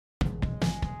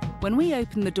When we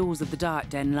opened the doors of the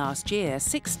Diet Den last year,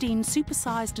 16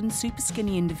 supersized and super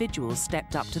skinny individuals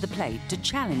stepped up to the plate to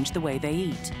challenge the way they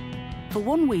eat. For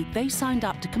 1 week, they signed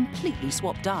up to completely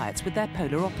swap diets with their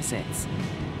polar opposites.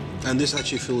 And this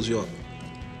actually fills you up.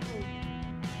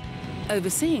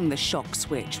 Overseeing the shock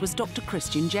switch was Dr.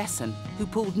 Christian Jessen, who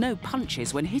pulled no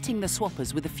punches when hitting the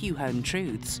swappers with a few home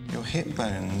truths. Your hip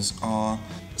bones are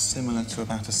similar to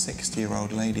about a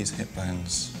 60-year-old lady's hip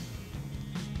bones.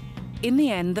 In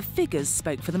the end, the figures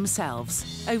spoke for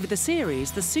themselves. Over the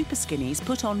series, the super skinnies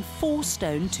put on 4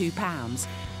 stone 2 pounds,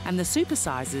 and the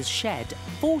supersizers shed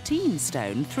 14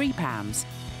 stone 3 pounds.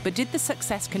 But did the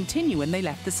success continue when they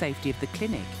left the safety of the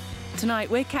clinic?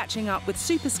 Tonight, we're catching up with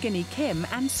super skinny Kim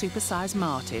and supersize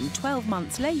Martin 12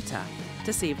 months later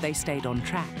to see if they stayed on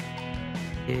track.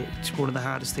 It's one of the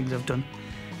hardest things I've done,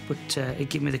 but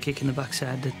it gave me the kick in the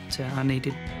backside that I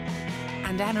needed.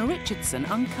 And Anna Richardson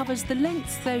uncovers the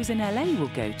lengths those in LA will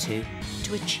go to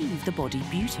achieve the body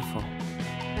beautiful.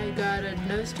 I got a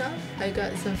nose job, I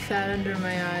got some fat under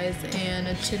my eyes, and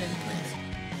a chin implant.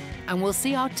 And we'll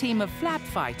see our team of flab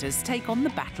fighters take on the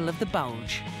battle of the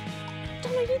bulge.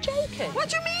 Donna, are you joking? What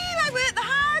do you mean? I work the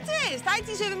hardest. I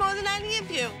deserve it more than any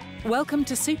of you. Welcome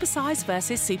to Supersize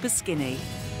versus Super Skinny.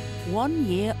 1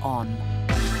 year on.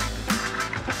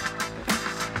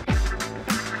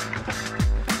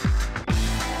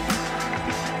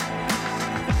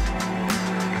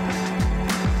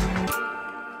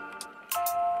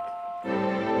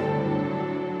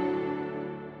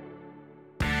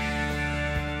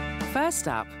 First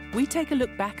up, we take a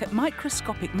look back at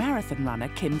microscopic marathon runner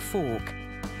Kim Falk.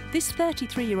 This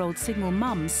 33-year-old single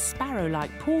mum's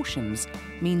sparrow-like portions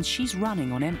means she's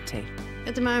running on empty.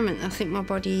 At the moment, I think my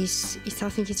body I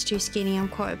think it's too skinny. I'm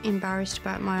quite embarrassed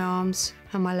about my arms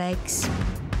and my legs.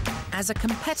 As a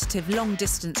competitive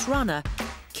long-distance runner,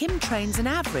 Kim trains an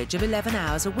average of 11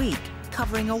 hours a week,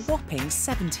 covering a whopping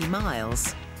 70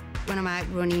 miles. When I'm out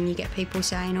running, you get people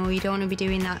saying, oh, you don't want to be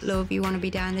doing that, love, you want to be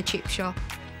down the chip shop.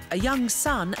 A young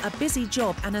son, a busy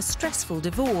job and a stressful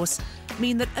divorce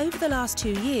mean that over the last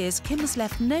 2 years, Kim has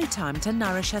left no time to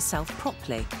nourish herself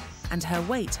properly, and her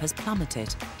weight has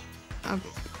plummeted. I'm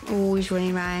always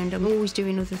running around, I'm always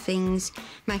doing other things,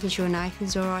 making sure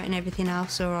Nathan's all right and everything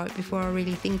else all right before I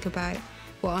really think about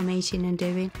what I'm eating and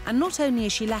doing. And not only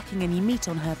is she lacking any meat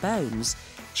on her bones,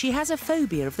 she has a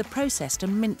phobia of the processed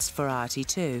and minced variety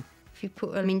too. If you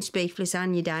put a minced beef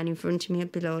lasagna down in front of me,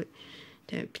 I'd be like,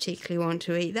 don't particularly want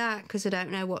to eat that because I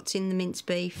don't know what's in the minced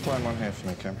beef. Climb on here for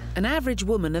me, Kim. An average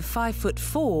woman of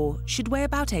 5'4" should weigh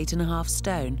about 8.5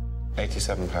 stone.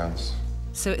 87 pounds.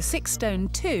 So at 6 stone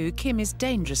 2, Kim is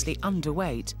dangerously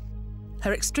underweight.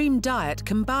 Her extreme diet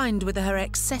combined with her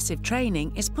excessive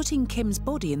training is putting Kim's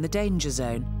body in the danger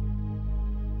zone.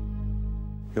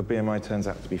 Your BMI turns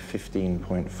out to be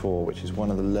 15.4, which is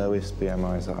one of the lowest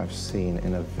BMIs that I've seen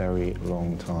in a very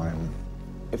long time.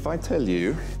 If I tell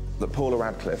you that Paula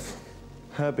Radcliffe,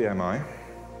 her BMI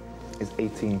is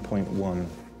 18.1.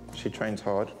 She trains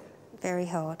hard. Very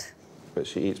hard. But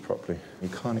she eats properly. You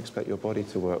can't expect your body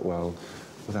to work well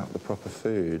without the proper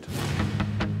food.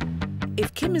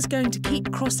 If Kim is going to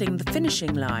keep crossing the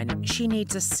finishing line, she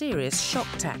needs a serious shock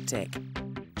tactic.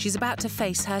 She's about to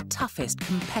face her toughest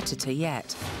competitor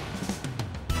yet.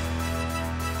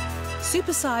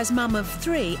 Supersize mum of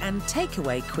 3 and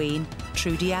takeaway queen,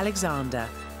 Trudy Alexander.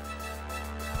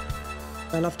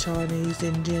 I love Chinese,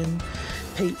 Indian,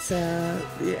 pizza,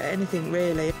 anything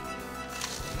really.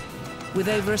 With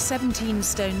over a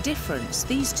 17-stone difference,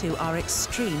 these two are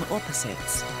extreme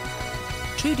opposites.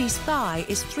 Trudy's thigh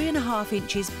is 3.5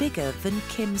 inches bigger than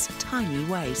Kim's tiny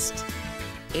waist.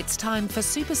 It's time for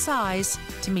Supersize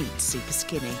to meet Super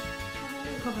Skinny.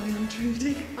 Hi, I'm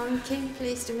Trudy. I'm Kim,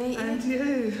 pleased to meet you. And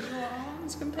you.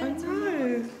 I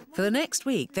know. For the next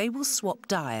week, they will swap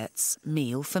diets,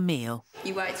 meal for meal.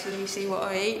 You wait till you see what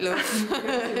I eat, love.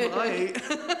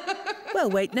 Well,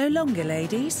 wait no longer,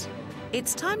 ladies.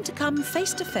 It's time to come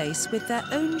face to face with their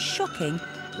own shocking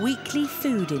weekly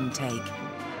food intake.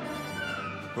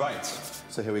 Right,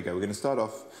 so here we go. We're going to start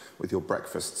off with your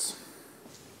breakfasts.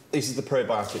 This is the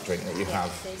probiotic drink that you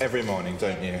have every morning,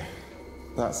 don't you?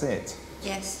 That's it?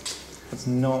 Yes. That's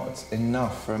not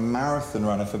enough for a marathon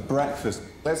runner for breakfast.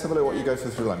 Let's have a look at what you go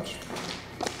for lunch.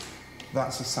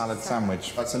 That's a salad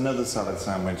sandwich. That's another salad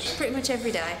sandwich. Pretty much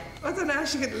every day. I don't know how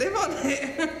she could live on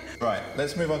it. Right,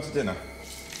 let's move on to dinner.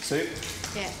 Soup?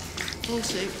 Yeah, all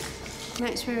soup.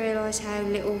 Makes me realise how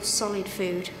little solid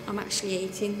food I'm actually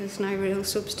eating. There's no real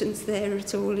substance there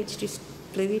at all, it's just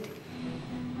fluid.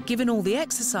 Given all the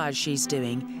exercise she's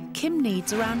doing, Kim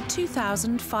needs around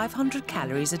 2,500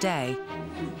 calories a day.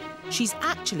 she's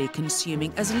actually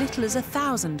consuming as little as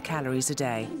 1,000 calories a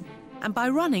day. And by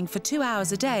running for 2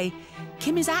 hours a day,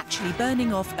 Kim is actually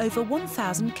burning off over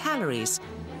 1,000 calories,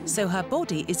 so her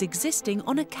body is existing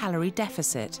on a calorie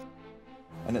deficit.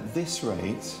 And at this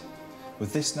rate,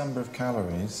 with this number of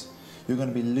calories, you're going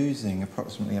to be losing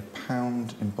approximately a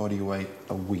pound in body weight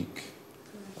a week.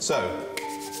 So,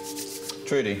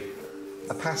 Trudy,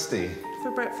 a pasty.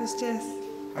 For breakfast, yes.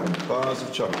 Bars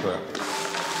of chocolate.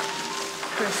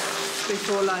 Crisps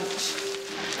before lunch.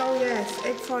 Oh yes,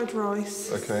 egg fried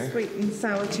rice. Okay. Sweet and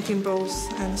sour chicken balls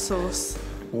and sauce.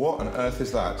 What on earth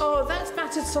is that? Oh, that's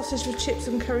battered sausage with chips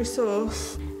and curry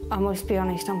sauce. I must be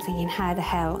honest, I'm thinking, how the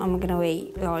hell am I going to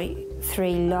eat like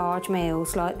 3 large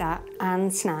meals like that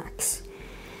and snacks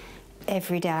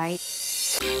every day?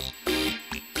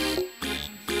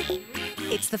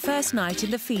 It's the first night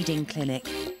in the feeding clinic.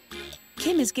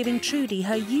 Kim is giving Trudy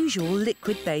her usual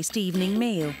liquid-based evening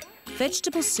meal,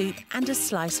 vegetable soup and a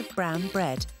slice of brown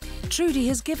bread. Trudy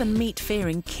has given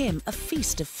meat-fearing Kim a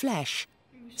feast of flesh.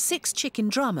 6 chicken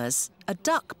drummers, a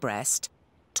duck breast,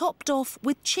 topped off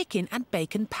with chicken and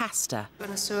bacon pasta.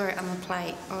 When I saw it on the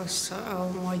plate, I was like, oh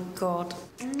my God.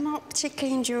 I'm not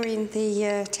particularly enjoying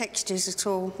the textures at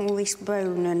all this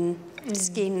bone and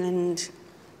skin and,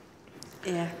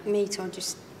 yeah, meat I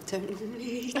just don't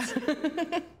normally eat.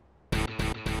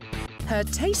 Her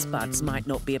taste buds might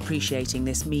not be appreciating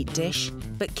this meat dish,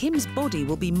 but Kim's body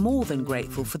will be more than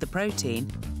grateful for the protein.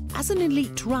 As an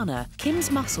elite runner, Kim's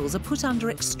muscles are put under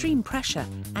extreme pressure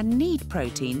and need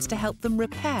proteins to help them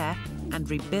repair and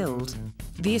rebuild.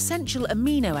 The essential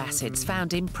amino acids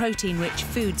found in protein-rich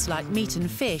foods like meat and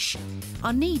fish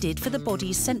are needed for the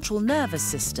body's central nervous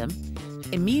system,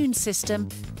 immune system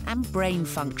and brain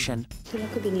function. I feel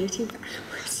like I've been eating for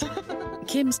hours.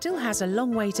 Kim still has a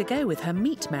long way to go with her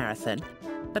meat marathon,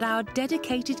 but our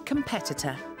dedicated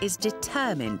competitor is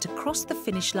determined to cross the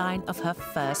finish line of her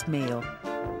first meal.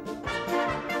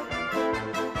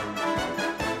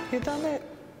 You've done it.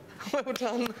 Well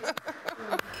done.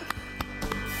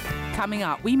 Coming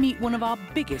up, we meet one of our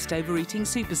biggest overeating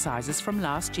supersizers from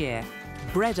last year,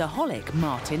 breadaholic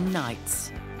Martin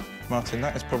Knights. Martin,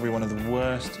 that is probably one of the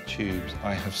worst tubes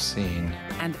I have seen.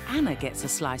 And Anna gets a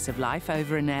slice of life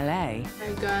over in LA. I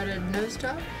got a nose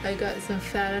job, I got some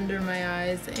fat under my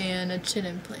eyes, and a chin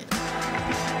implant.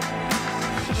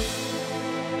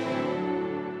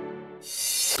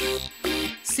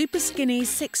 Super skinny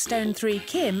 6'3"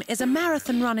 Kim is a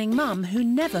marathon running mum who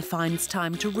never finds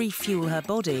time to refuel her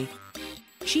body.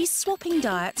 She's swapping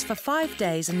diets for 5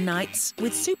 days and nights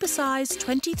with supersize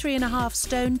 23.5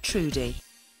 stone Trudy.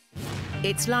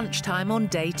 It's lunchtime on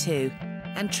day 2,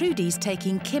 and Trudy's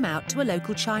taking Kim out to a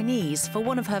local Chinese for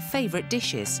one of her favourite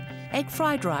dishes, egg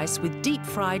fried rice with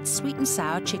deep-fried sweet and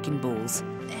sour chicken balls.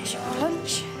 There's your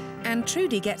lunch. And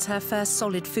Trudy gets her first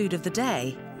solid food of the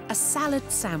day, a salad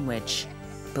sandwich,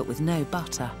 but with no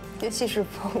butter. This is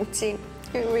revolting.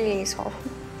 It really is horrible.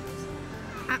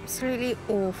 Absolutely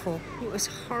awful. It was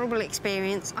a horrible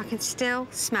experience. I can still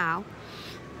smell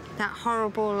that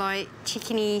horrible, like,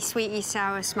 chickeny, sweety,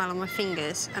 sour smell on my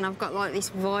fingers, and I've got, like, this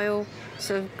vile,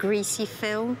 sort of greasy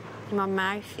film in my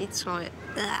mouth. It's like,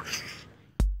 ugh.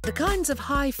 The kinds of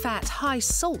high-fat,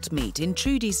 high-salt meat in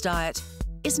Trudy's diet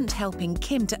isn't helping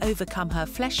Kim to overcome her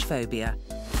flesh phobia.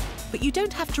 But you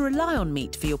don't have to rely on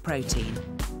meat for your protein.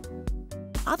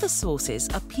 Other sources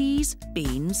are peas,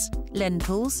 beans,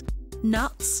 lentils,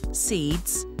 nuts,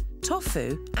 seeds,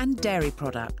 tofu and dairy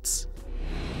products.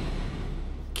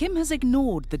 Kim has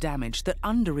ignored the damage that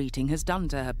undereating has done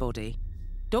to her body.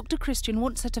 Dr. Christian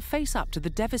wants her to face up to the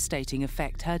devastating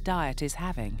effect her diet is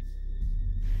having.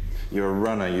 You're a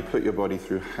runner, you put your body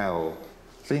through hell.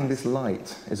 Seeing this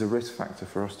light is a risk factor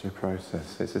for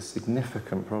osteoporosis. It's a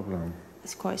significant problem.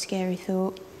 It's quite a scary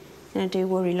thought, and I do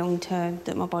worry long term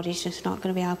that my body's just not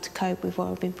going to be able to cope with what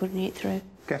I've been putting it through.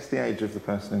 Guess the age of the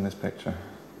person in this picture.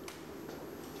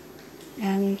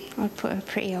 I'd put her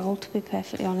pretty old, to be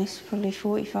perfectly honest, probably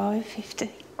 45, 50.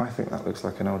 I think that looks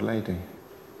like an old lady.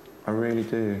 I really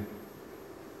do.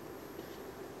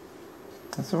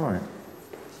 That's all right.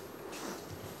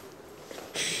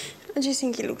 I just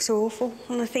think it looks awful,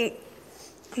 and I'm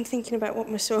thinking about what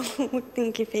my son would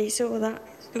think if he saw that.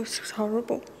 It looks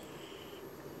horrible.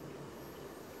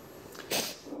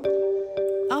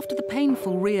 After the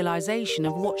painful realisation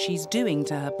of what she's doing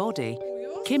to her body,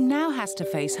 Kim now has to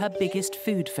face her biggest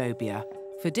food phobia.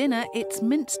 For dinner, it's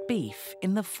minced beef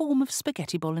in the form of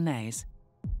spaghetti bolognese.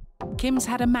 Kim's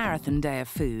had a marathon day of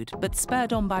food, but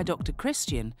spurred on by Dr.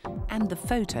 Christian and the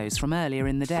photos from earlier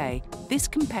in the day, this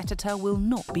competitor will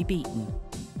not be beaten.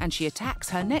 And she attacks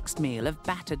her next meal of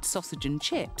battered sausage and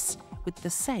chips with the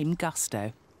same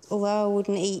gusto. although I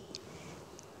wouldn't eat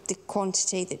the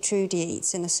quantity that Trudy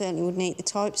eats, and I certainly wouldn't eat the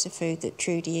types of food that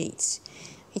Trudy eats,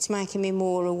 it's making me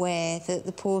more aware that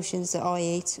the portions that I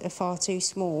eat are far too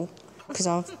small, because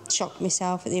I've shocked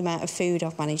myself at the amount of food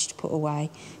I've managed to put away,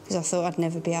 because I thought I'd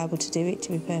never be able to do it,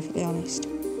 to be perfectly honest.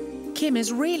 Kim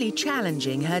is really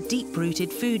challenging her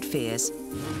deep-rooted food fears,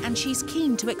 and she's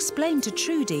keen to explain to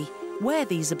Trudy where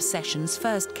these obsessions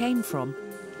first came from.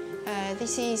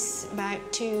 This is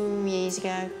about 2 years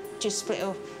ago, just split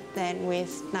up then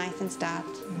with Nathan's dad.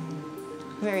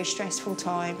 Very stressful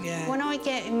time. Yeah. When I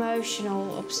get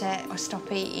emotional, upset, I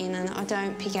stop eating and I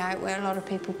don't pick out where a lot of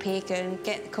people pick and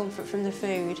get the comfort from the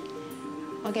food.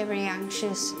 I get very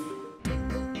anxious.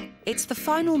 It's the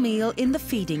final meal in the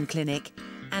feeding clinic,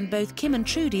 and both Kim and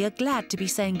Trudy are glad to be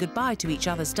saying goodbye to each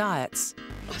other's diets.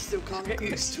 I still can't get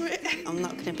used to it. I'm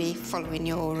not going to be following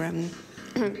your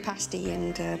pasty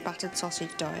and battered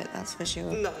sausage diet, that's for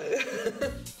sure. No.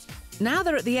 Now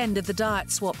they're at the end of the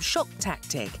diet swap shock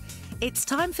tactic, it's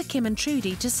time for Kim and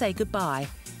Trudy to say goodbye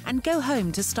and go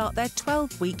home to start their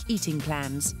 12-week eating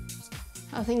plans.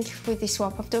 I think with this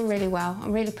swap I've done really well.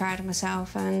 I'm really proud of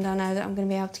myself and I know that I'm going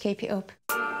to be able to keep it up.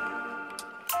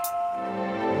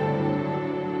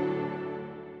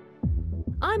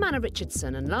 I'm Anna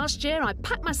Richardson, and last year I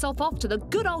packed myself off to the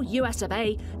good old US of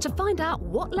A to find out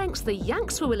what lengths the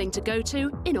Yanks were willing to go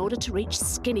to in order to reach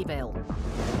Skinnyville.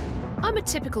 I'm a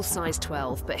typical size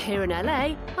 12, but here in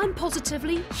LA, I'm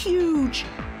positively huge.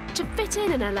 To fit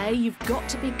in LA, you've got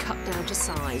to be cut down to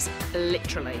size,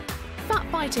 literally.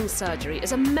 Fat-fighting surgery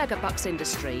is a mega-bucks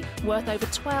industry, worth over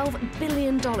 $12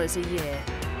 billion a year.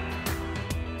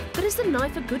 But is the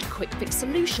knife a good quick-fix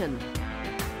solution?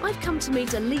 I've come to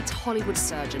meet elite Hollywood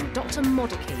surgeon Dr.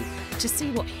 Modicky to see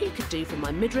what he could do for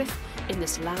my midriff in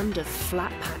this land of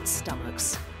flat-packed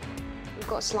stomachs. We've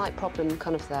got a slight problem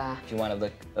kind of there. If you want to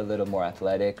look a little more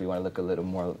athletic, we want to look a little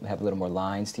more, have a little more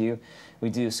lines to you,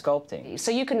 we do sculpting. So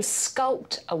you can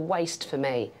sculpt a waist for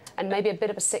me and maybe a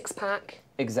bit of a six-pack?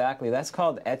 Exactly. That's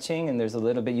called etching, and there's a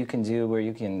little bit you can do where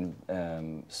you can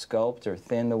sculpt or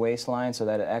thin the waistline so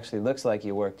that it actually looks like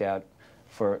you worked out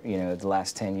for, you know, the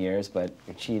last 10 years, but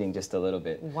you're cheating just a little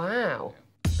bit. Wow.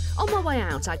 On my way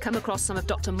out, I come across some of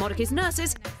Dr. Modicky's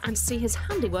nurses and see his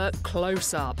handiwork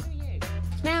close up.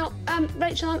 Now,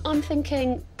 Rachel, I'm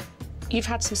thinking you've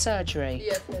had some surgery.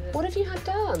 Yes, I did. What have you had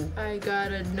done? I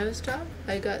got a nose job,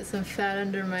 I got some fat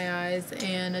under my eyes,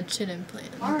 and a chin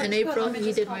implant. In April,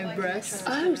 he did my breasts.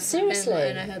 Oh, seriously?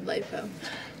 And I had lipo.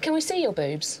 Can we see your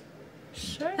boobs?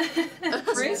 Sure.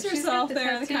 Brace yourself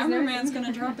there, the cameraman's going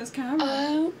to drop his camera.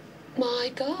 Oh,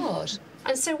 my God.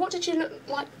 And so what did you look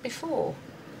like before?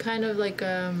 Kind of like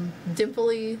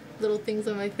dimply little things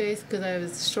on my face because I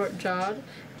was short-jawed.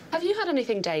 Have you had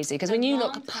anything, Daisy? Because I mean, you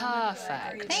look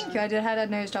perfect. Thank you. I had a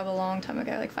nose job a long time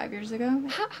ago, like 5 years ago.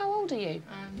 How old are you?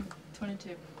 I'm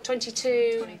 22.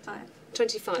 22? 25.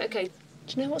 25, OK. Do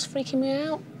you know what's freaking me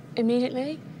out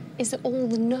immediately? Is that all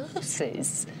the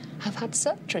nurses have had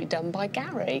surgery done by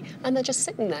Gary, and they're just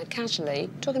sitting there casually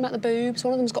talking about the boobs.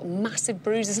 One of them's got massive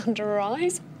bruises under her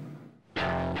eyes.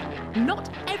 Not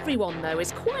everyone, though,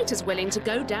 is quite as willing to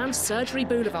go down Surgery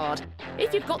Boulevard.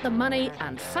 If you've got the money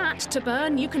and fat to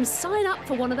burn, you can sign up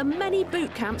for one of the many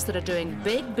boot camps that are doing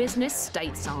big business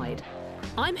stateside.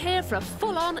 I'm here for a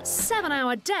full-on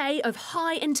 7-hour day of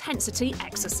high-intensity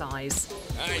exercise.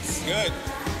 Nice, good.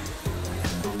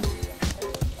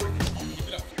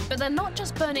 But they're not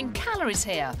just burning calories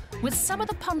here. With some of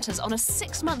the punters on a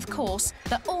 6-month course,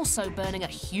 they're also burning a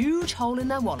huge hole in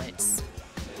their wallets.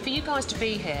 For you guys to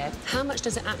be here, how much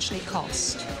does it actually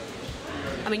cost?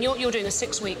 I mean, you're doing a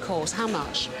 6-week course. How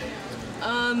much?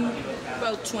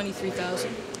 About $23,000.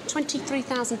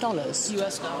 $23,000?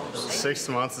 US dollars. 6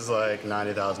 months is like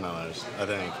 $90,000, I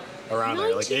think. Around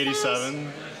there, like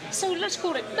 87. So let's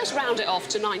round it off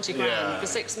to 90 grand Yeah. for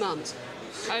 6 months.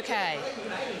 OK.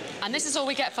 And this is all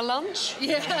we get for lunch?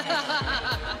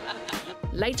 Yeah.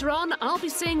 Later on, I'll be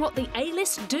seeing what the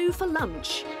A-list do for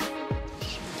lunch.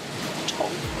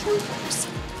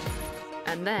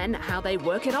 And then how they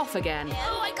work it off again.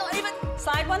 Oh, I can't even.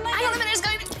 Side one leg. Hang on a minute, it's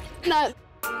going. No.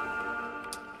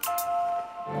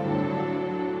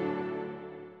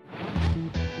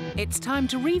 It's time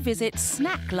to revisit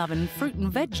snack-loving, fruit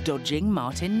and veg-dodging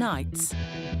Martin Knights.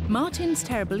 Martin's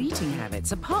terrible eating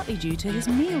habits are partly due to his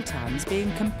meal times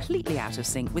being completely out of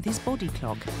sync with his body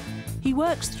clock. He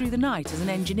works through the night as an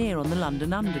engineer on the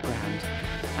London Underground,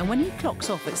 and when he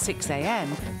clocks off at 6 a.m,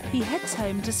 he heads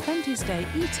home to spend his day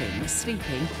eating,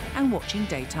 sleeping and watching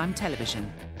daytime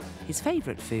television. His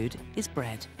favourite food is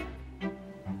bread.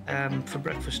 For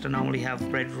breakfast, I normally have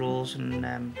bread rolls and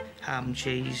ham,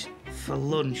 cheese, For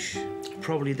lunch,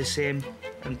 probably the same,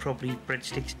 and probably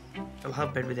breadsticks. I'll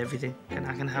have bread with everything, and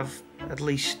I can have at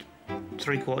least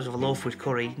 3/4 of a loaf with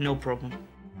curry, no problem.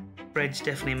 Bread's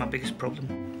definitely my biggest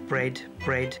problem. Bread,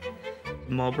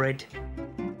 more bread.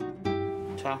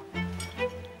 Ta.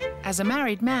 As a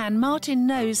married man, Martin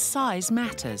knows size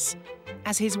matters.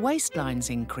 As his waistline's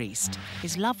increased,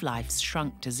 his love life's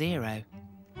shrunk to 0.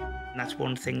 And that's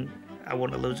one thing I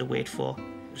want to lose the weight for,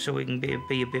 so we can be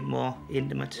a bit more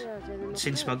intimate.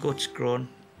 Since my gut's grown,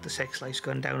 the sex life's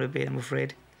gone down a bit, I'm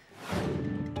afraid.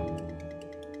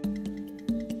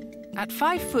 At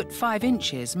 5 foot 5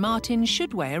 inches, Martin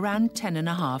should weigh around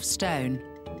 10.5 stone.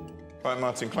 Right,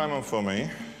 Martin, climb on for me.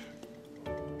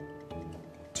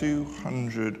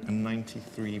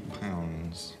 293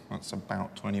 pounds. That's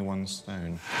about 21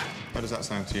 stone. How does that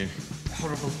sound to you?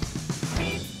 Horrible.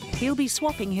 He'll be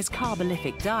swapping his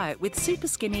carbolific diet with super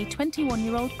skinny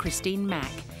 21-year-old Christine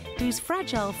Mack, whose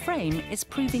fragile frame is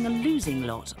proving a losing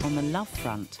lot on the love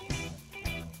front.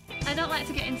 I don't like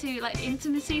to get into like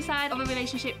intimacy side of a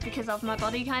relationship because of my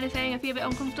body kind of thing. I feel a bit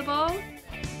uncomfortable.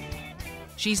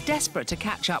 She's desperate to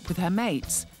catch up with her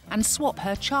mates and swap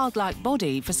her childlike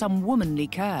body for some womanly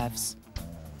curves.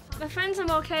 My friends are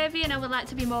more curvy and I would like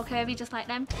to be more curvy just like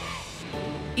them.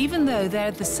 Even though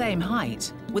they're the same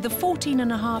height, with a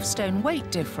 14.5 stone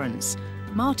weight difference,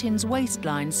 Martin's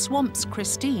waistline swamps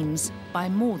Christine's by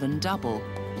more than double.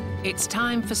 It's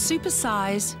time for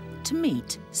Supersize to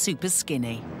meet Super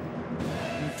Skinny.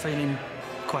 I'm feeling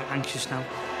quite anxious now.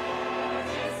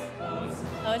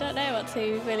 I don't know what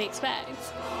to really expect.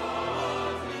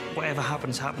 Whatever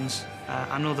happens, happens.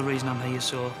 I know the reason I'm here,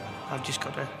 so I've just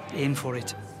got to aim for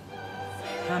it.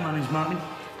 Hi, my name's Martin.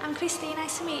 I'm Christine,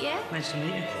 nice to meet you. Nice to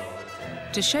meet you.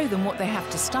 To show them what they have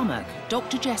to stomach,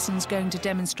 Dr. Jessen's going to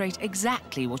demonstrate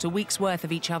exactly what a week's worth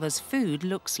of each other's food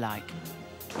looks like.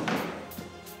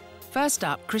 First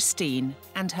up, Christine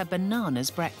and her bananas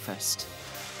breakfast.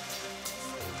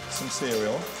 Some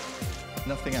cereal.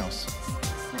 Nothing else.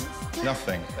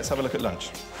 Nothing. Let's have a look at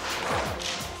lunch.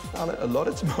 A lot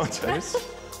of tomatoes.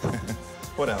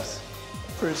 What else?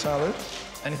 Fruit salad.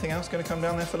 Anything else going to come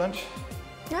down there for lunch?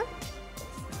 No.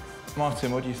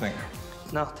 Martin, what do you think?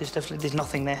 No, there's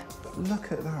nothing there. But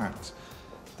look at that.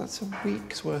 That's a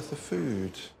week's worth of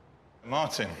food.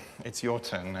 Martin, it's your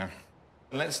turn now.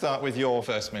 Let's start with your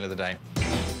first meal of the day.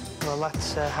 Well,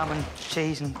 that's ham and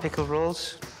cheese and pickled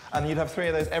rolls. And you'd have 3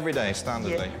 of those every day,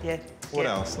 standardly? Yeah. What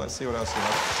else? Let's see what else you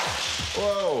have.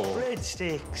 Whoa!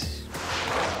 Breadsticks.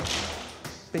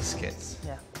 Biscuits?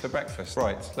 Yeah. For breakfast.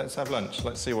 Right, let's have lunch.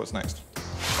 Let's see what's next.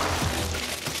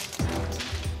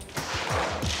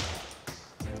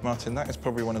 Martin, that is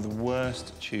probably one of the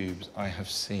worst tubes I have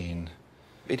seen.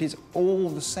 It is all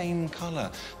the same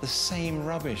colour, the same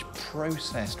rubbish,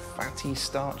 processed, fatty,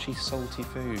 starchy, salty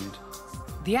food.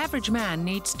 The average man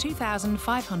needs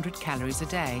 2,500 calories a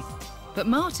day, but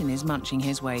Martin is munching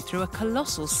his way through a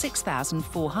colossal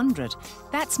 6,400.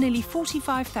 That's nearly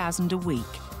 45,000 a week.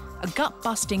 A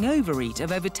gut-busting overeat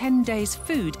of over 10 days'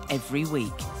 food every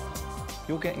week.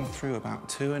 You're getting through about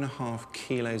 2.5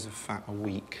 kilos of fat a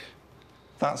week.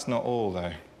 That's not all,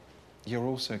 though. You're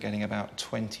also getting about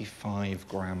 25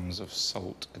 grams of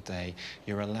salt a day.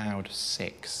 You're allowed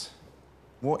 6.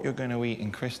 What you're going to eat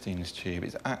in Christine's tube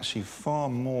is actually far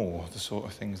more the sort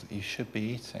of things that you should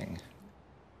be eating.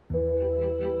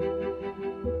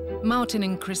 Martin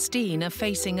and Christine are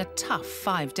facing a tough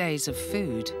 5 days of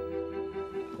food.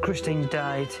 Christine's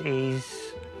diet is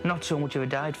not so much of a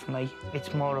diet for me.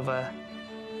 It's more of a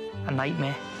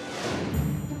nightmare.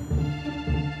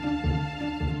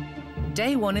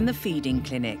 Day 1 in the feeding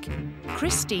clinic.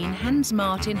 Christine hands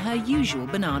Martin her usual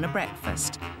banana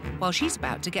breakfast, while she's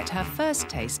about to get her first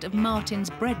taste of Martin's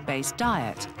bread-based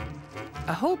diet.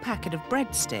 A whole packet of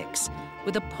breadsticks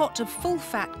with a pot of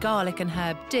full-fat garlic and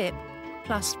herb dip,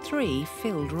 plus 3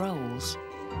 filled rolls.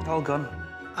 All gone.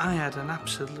 I had an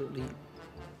absolutely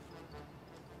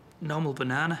normal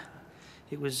banana.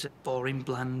 It was boring,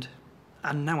 bland.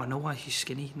 And now I know why she's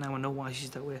skinny. Now I know why she's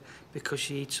that way, because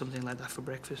she eats something like that for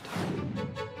breakfast.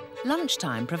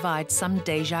 Lunchtime provides some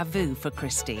déjà vu for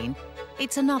Christine.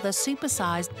 It's another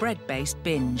supersized bread-based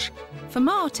binge. For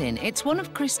Martin, it's one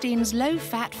of Christine's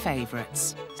low-fat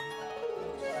favourites.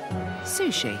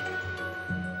 Sushi.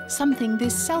 Something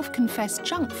this self-confessed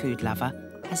junk food lover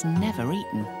has never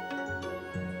eaten.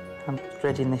 I'm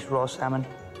dreading this raw salmon.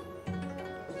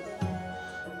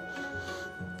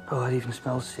 Oh, it even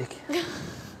smells sick. I'm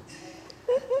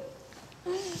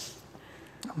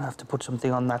gonna have to put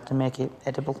something on that to make it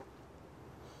edible.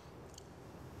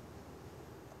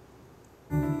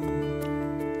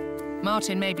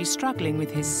 Martin may be struggling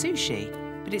with his sushi,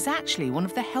 but but it's actually one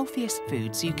of the healthiest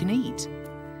foods you can eat.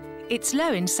 It's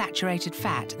low in saturated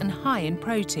fat and high in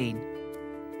protein.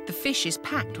 The fish is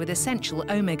packed with essential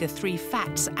omega-3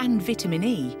 fats and vitamin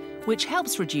E, which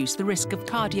helps reduce the risk of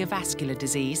cardiovascular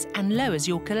disease and lowers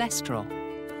your cholesterol.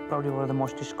 Probably one of the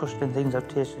most disgusting things I've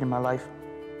tasted in my life.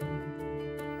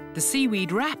 The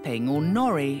seaweed wrapping, or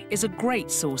nori, is a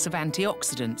great source of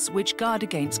antioxidants which guard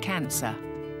against cancer.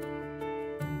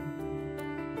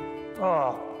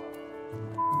 Oh.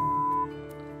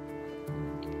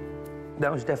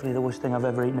 That was definitely the worst thing I've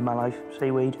ever eaten in my life,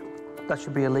 seaweed. That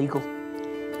should be illegal.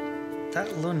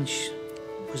 That lunch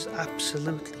was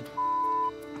absolutely...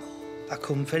 I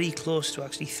come very close to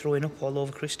actually throwing up all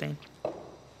over Christine.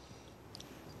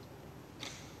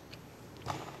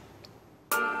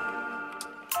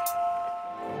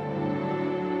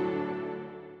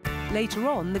 Later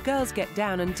on, the girls get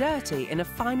down and dirty in a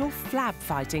final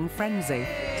flab-fighting frenzy.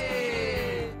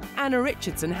 Anna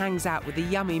Richardson hangs out with the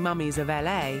yummy mummies of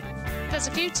LA. There's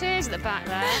a few tears at the back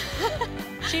there.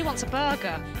 She wants a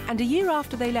burger. And a year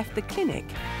after they left the clinic,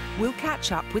 we'll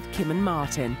catch up with Kim and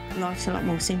Martin. Life's a lot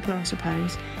more simple, I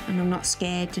suppose, and I'm not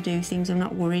scared to do things. I'm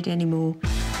not worried anymore.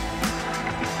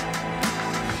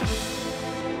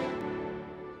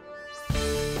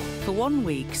 For 1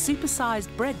 week, supersized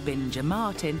bread binger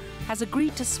Martin has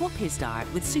agreed to swap his diet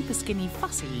with Superskinny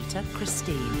fussy eater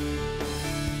Christine.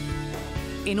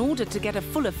 In order to get a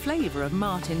fuller flavour of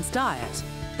Martin's diet,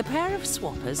 the pair of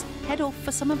swappers head off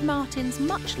for some of Martin's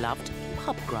much-loved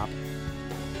pub grub.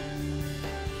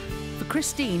 For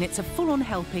Christine, it's a full-on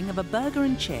helping of a burger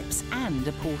and chips and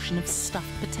a portion of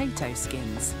stuffed potato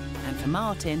skins. And for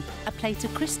Martin, a plate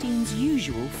of Christine's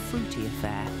usual fruity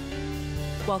affair.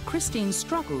 While Christine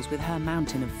struggles with her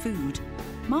mountain of food,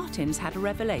 Martin's had a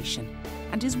revelation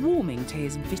and is warming to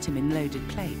his vitamin-loaded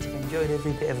plate. Enjoyed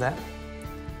every bit of that.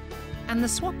 And the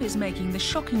swap is making the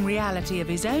shocking reality of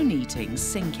his own eating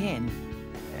sink in.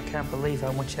 I can't believe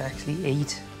how much I actually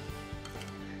eat.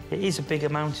 It is a big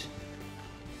amount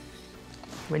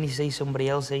when you see somebody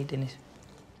else eating it.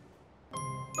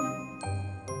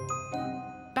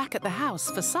 Back at the house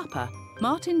for supper,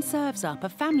 Martin serves up a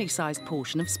family-sized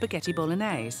portion of spaghetti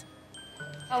bolognese.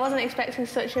 I wasn't expecting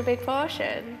such a big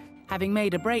portion. Having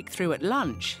made a breakthrough at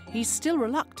lunch, he's still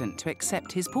reluctant to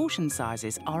accept his portion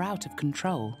sizes are out of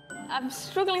control. I'm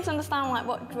struggling to understand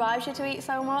what drives you to eat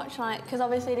so much, because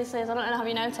obviously this is, I don't know how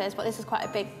you noticed, but this is quite a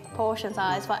big portion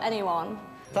size for anyone.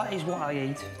 That is what I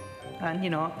eat,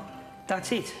 and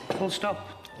that's it, full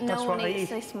stop. That's no what one I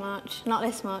eats eat. this much, not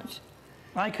this much.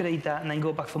 I could eat that and then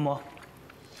go back for more.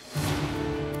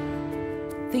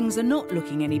 Things are not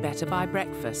looking any better by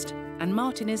breakfast, and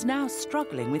Martin is now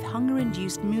struggling with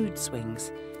hunger-induced mood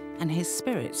swings, and his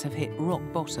spirits have hit rock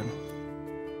bottom.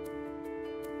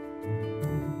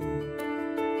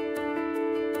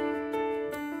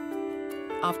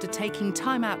 After taking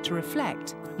time out to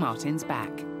reflect, Martin's back.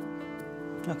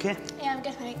 Okay? Yeah, I'm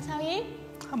good, thanks. How are you?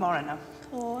 I'm all right now.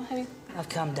 Cool. I've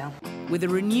calmed down. With a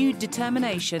renewed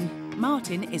determination,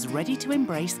 Martin is ready to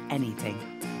embrace anything.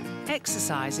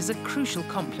 Exercise is a crucial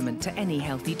complement to any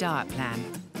healthy diet plan.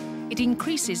 It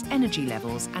increases energy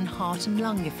levels and heart and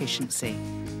lung efficiency,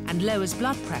 and lowers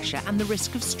blood pressure and the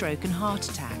risk of stroke and heart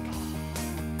attack.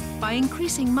 By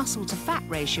increasing muscle-to-fat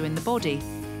ratio in the body,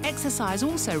 exercise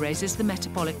also raises the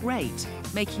metabolic rate,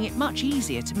 making it much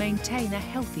easier to maintain a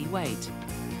healthy weight.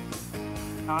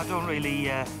 I don't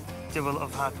really do a lot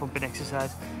of hard-pumping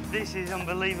exercise. This is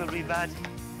unbelievably bad.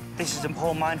 This is a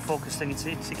whole mind-focus thing.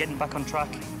 It's getting back on track.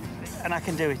 And I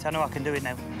can do it. I know I can do it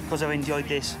now. Because I've enjoyed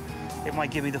this, it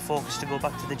might give me the focus to go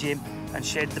back to the gym and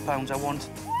shed the pounds I want.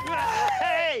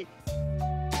 Hey!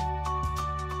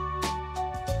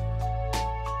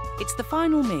 It's the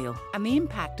final meal, and the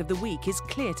impact of the week is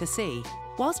clear to see.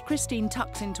 Whilst Christine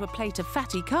tucks into a plate of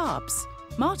fatty carbs,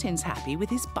 Martin's happy with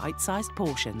his bite-sized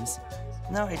portions.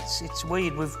 No, it's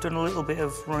weird. We've done a little bit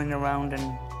of running around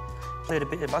and played a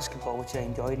bit of basketball, which I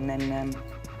enjoyed, and then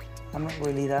I'm not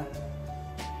really that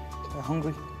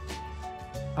hungry.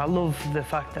 I love the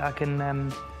fact that I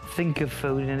can think of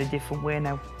food in a different way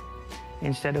now.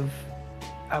 Instead of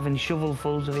having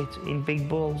shovelfuls of it in big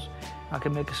bowls, I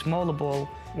can make a smaller bowl.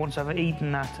 Once I've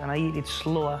eaten that and I eat it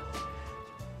slower,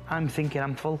 I'm thinking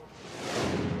I'm full.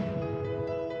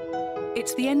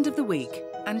 It's the end of the week,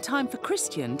 and time for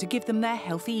Christian to give them their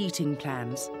healthy eating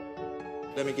plans.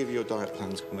 Let me give you your diet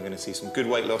plans, and we're going to see some good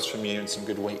weight loss from you and some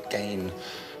good weight gain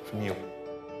from you.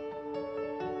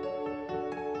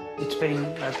 It's been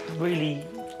a really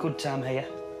good time here,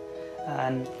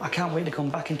 and I can't wait to come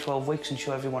back in 12 weeks and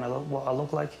show everyone what I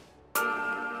look like.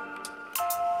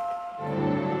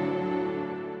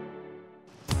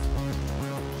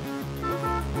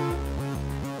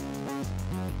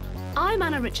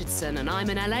 Richardson and I'm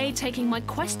in LA taking my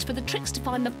quest for the tricks to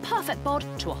find the perfect bod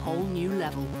to a whole new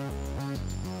level.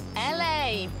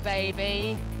 LA,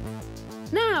 baby.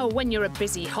 Now, when you're a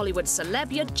busy Hollywood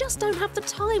celeb, you just don't have the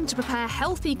time to prepare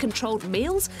healthy, controlled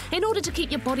meals in order to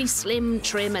keep your body slim,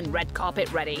 trim and red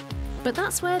carpet ready. But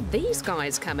that's where these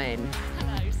guys come in.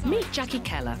 Meet Jackie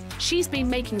Keller. She's been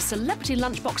making celebrity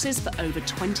lunchboxes for over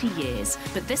 20 years.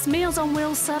 But this Meals on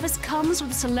Wheels service comes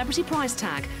with a celebrity price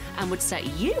tag and would set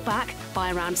you back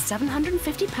by around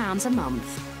 £750 a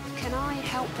month. Can I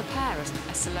help prepare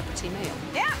a celebrity meal?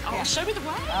 Yeah. Oh, show me the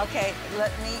way. Okay,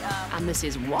 let me, And this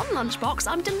is one lunchbox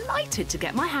I'm delighted to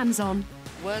get my hands on.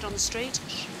 Word on the street,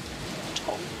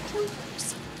 Tom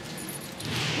Cruise.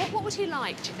 What would he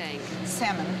like, do you think?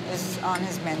 Salmon is on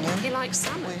his menu. He likes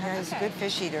salmon? He's a good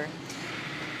fish eater.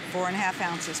 4.5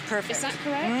 ounces, perfect. Is that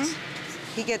correct?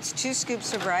 He gets 2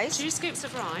 scoops of rice. 2 scoops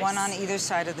of rice. 1 on either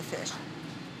side of the fish.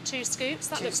 2 scoops?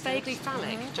 That 2 looks scoops. vaguely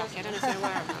phallic, Jackie. I don't know if you're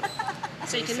aware of that.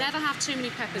 So you can never have too many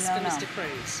peppers for Mr.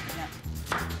 Cruise.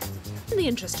 In the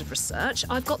interest of research,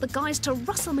 I've got the guys to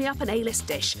rustle me up an A-list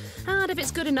dish. And if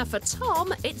it's good enough for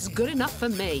Tom, it's good enough for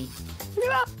me. Look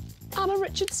at that. Anna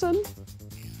Richardson.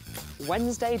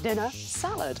 Wednesday dinner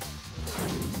salad.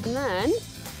 And then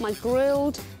my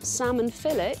grilled salmon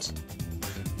fillet.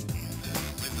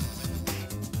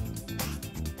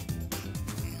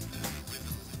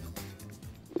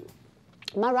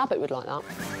 My rabbit would like that.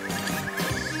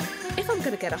 If I'm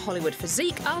going to get a Hollywood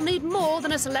physique, I'll need more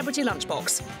than a celebrity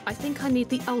lunchbox. I think I need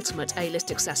the ultimate A-list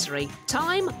accessory.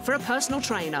 Time for a personal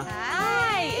trainer.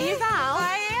 Hi, are you Val?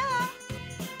 I am.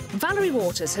 Valerie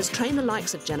Waters has trained the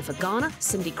likes of Jennifer Garner,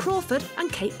 Cindy Crawford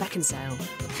and Kate Beckinsale.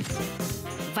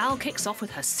 Val kicks off with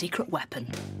her secret weapon.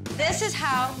 This is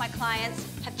how my clients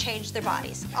have changed their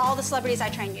bodies. All the celebrities I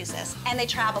train use this, and they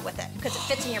travel with it because it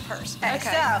fits in your purse. Okay.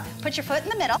 So put your foot in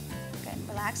the middle. Good.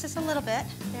 Relax this a little bit.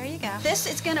 There you go. This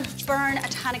is going to burn a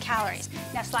ton of calories.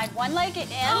 Now slide one leg in.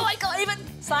 Oh, I can't even.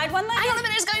 Slide one leg in. Hang on a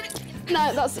minute, it's going.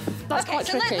 No, that's okay, quite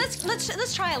so tricky.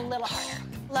 let's try a little harder.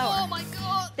 Lower. Oh my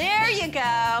God. There you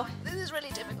go. This is really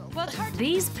difficult. Well, it's hard.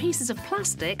 These pieces of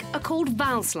plastic are called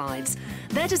Val slides.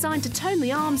 They're designed to tone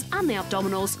the arms and the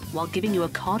abdominals while giving you a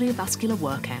cardiovascular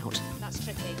workout. That's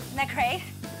tricky. Isn't that great?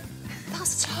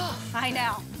 That's tough. I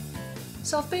know.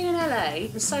 So I've been in LA,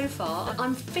 and so far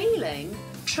I'm feeling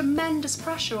tremendous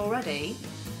pressure already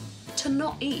to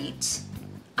not eat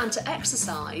and to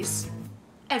exercise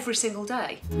every single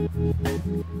day.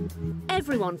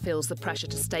 Everyone feels the pressure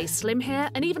to stay slim here,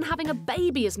 and even having a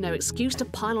baby is no excuse to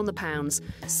pile on the pounds.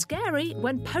 Scary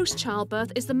when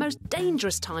post-childbirth is the most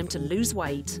dangerous time to lose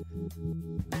weight.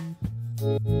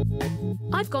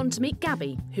 I've gone to meet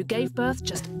Gabby, who gave birth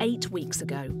just 8 weeks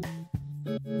ago.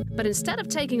 But instead of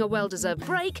taking a well-deserved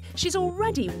break, she's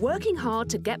already working hard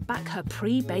to get back her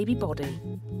pre-baby body.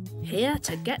 Here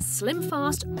to get slim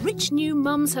fast, rich new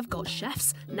mums have got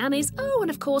chefs, nannies, oh,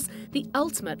 and of course, the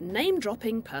ultimate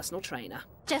name-dropping personal trainer.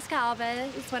 Jessica Alba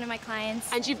is one of my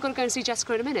clients. And you've got to go and see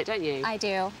Jessica in a minute, don't you? I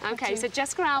do. Okay, so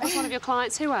Jessica Alba's one of your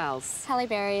clients. Who else? Halle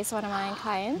Berry is one of my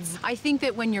clients. I think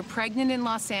that when you're pregnant in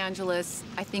Los Angeles,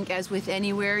 I think as with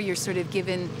anywhere, you're sort of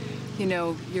given, you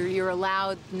know, you're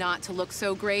allowed not to look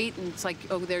so great, and it's like,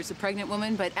 oh, there's a pregnant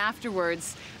woman, but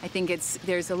afterwards, I think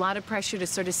there's a lot of pressure to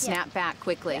sort of snap back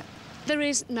quickly. Yeah. There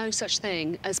is no such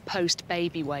thing as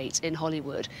post-baby weight in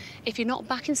Hollywood. If you're not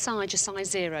back inside your size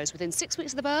zeros within 6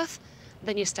 weeks of the birth,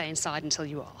 then you stay inside until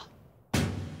you are.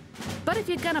 But if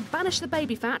you're gonna banish the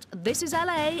baby fat, this is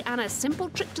LA, and a simple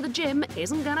trip to the gym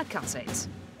isn't gonna cut it.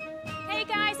 Hey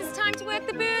guys, it's time to work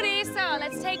the booty, so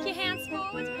let's take your hands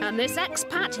forward. And this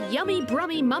expat yummy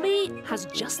brummy mummy has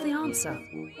just the answer.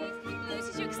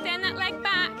 As you extend that leg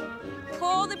back,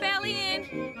 pull the belly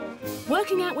in.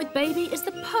 Working out with baby is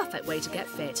the perfect way to get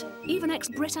fit. Even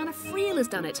ex-Brit Anna Friel has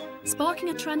done it, sparking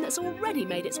a trend that's already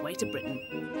made its way to Britain.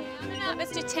 Down and up,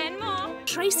 let's do 10 more.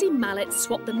 Tracy Mallet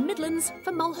swapped the Midlands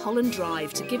for Mulholland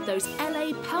Drive to give those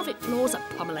LA pelvic floors a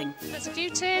pummeling. There's a few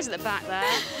tears at the back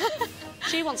there.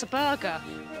 She wants a burger.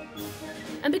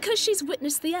 And because she's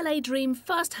witnessed the LA dream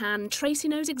firsthand, Tracy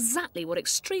knows exactly what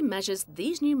extreme measures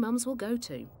these new mums will go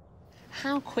to.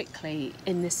 How quickly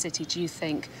in this city do you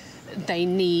think they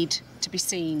need to be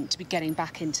seen to be getting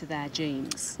back into their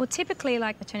jeans? Well, typically,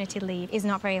 like, maternity leave is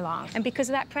not very long. And because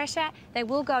of that pressure, they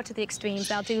will go to the extremes.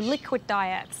 They'll do liquid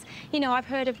diets. You know, I've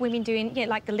heard of women doing,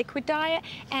 like the liquid diet,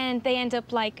 and they end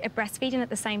up, like, breastfeeding at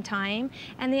the same time.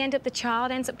 And the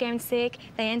child ends up getting sick.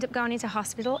 They end up going into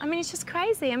hospital. I mean, it's just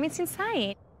crazy. I mean, it's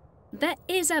insane. There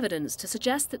is evidence to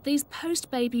suggest that these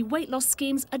post-baby weight loss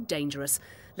schemes are dangerous.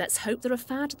 Let's hope they're a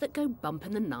fad that go bump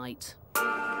in the night.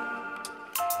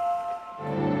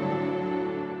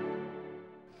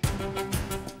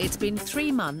 It's been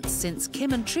 3 months since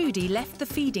Kim and Trudy left the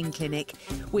feeding clinic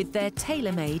with their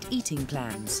tailor-made eating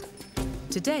plans.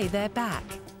 Today they're back,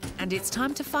 and it's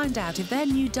time to find out if their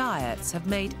new diets have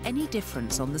made any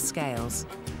difference on the scales.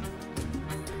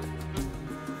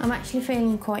 I'm actually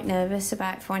feeling quite nervous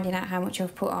about finding out how much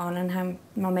I've put on and how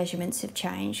my measurements have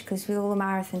changed, because with all the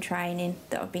marathon training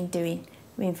that I've been doing,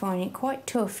 I've been finding it quite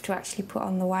tough to actually put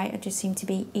on the weight. I just seem to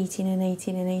be eating and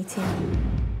eating and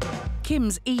eating.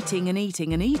 Kim's Eating and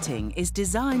Eating and Eating is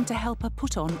designed to help her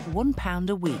put on 1 pound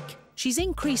a week. She's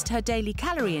increased her daily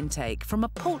calorie intake from a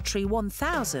paltry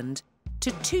 1,000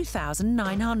 to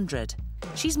 2,900.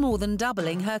 She's more than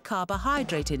doubling her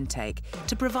carbohydrate intake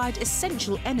to provide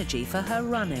essential energy for her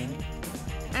running.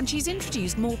 And she's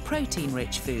introduced more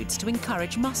protein-rich foods to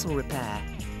encourage muscle repair.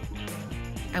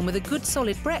 And with a good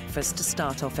solid breakfast to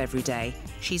start off every day,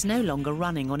 she's no longer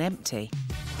running on empty.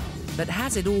 But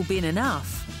has it all been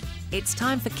enough? It's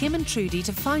time for Kim and Trudy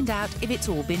to find out if it's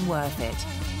all been worth it.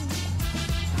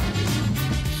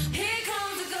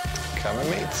 Come and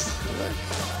meet.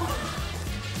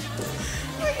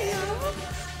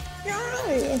 You're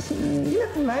right. You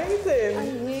look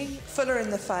amazing. Fuller in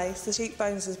the face, the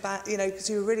cheekbones is back, you know, because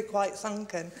you were really quite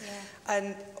sunken. Yeah.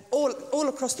 And all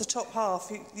across the top half,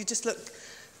 you just look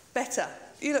better.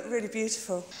 You look really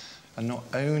beautiful. And not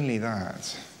only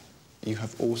that, you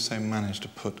have also managed to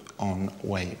put on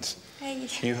weight. Hey.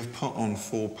 You have put on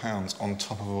 4 pounds on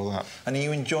top of all that. And are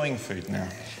you enjoying food now?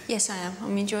 Yes, I am.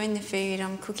 I'm enjoying the food.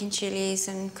 I'm cooking chilies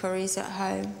and curries at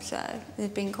home, so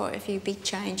there's been quite a few big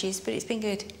changes, but it's been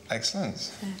good.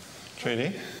 Excellent. Yeah.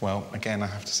 Trudy? Well, again, I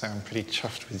have to say I'm pretty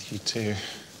chuffed with you too,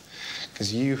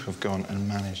 because you have gone and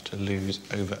managed to lose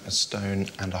over 1.5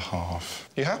 stones.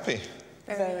 You happy?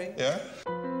 Very. Yeah?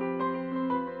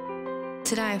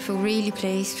 Today I feel really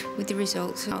pleased with the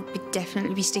results. I'll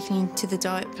definitely be sticking to the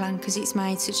diet plan because it's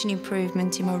made such an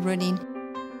improvement in my running.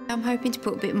 I'm hoping to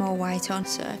put a bit more weight on,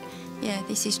 so yeah,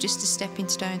 this is just a stepping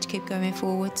stone to keep going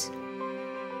forwards.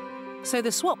 So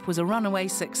the swap was a runaway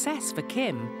success for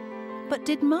Kim. But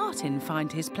did Martin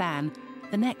find his plan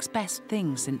the next best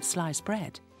thing since sliced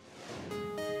bread?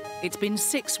 It's been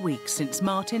 6 weeks since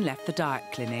Martin left the diet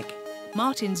clinic.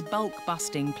 Martin's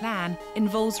bulk-busting plan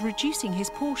involves reducing his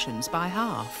portions by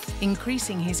half,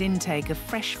 increasing his intake of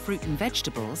fresh fruit and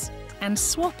vegetables, and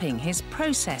swapping his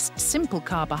processed simple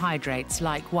carbohydrates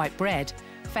like white bread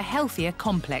for healthier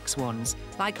complex ones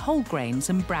like whole grains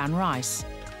and brown rice.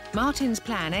 Martin's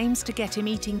plan aims to get him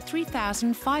eating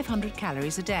 3,500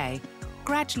 calories a day,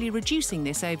 gradually reducing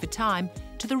this over time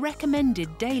to the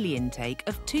recommended daily intake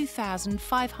of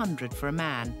 2,500 for a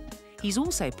man. He's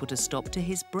also put a stop to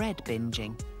his bread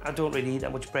binging. I don't really eat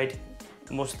that much bread.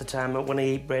 Most of the time when I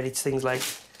eat bread, it's things like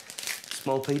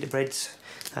small pita breads.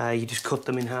 You just cut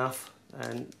them in half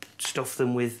and stuff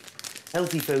them with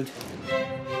healthy food.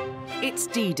 It's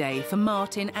D-Day for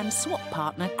Martin and swap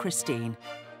partner Christine.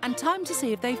 And time to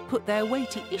see if they've put their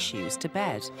weighty issues to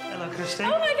bed. Hello, Christine.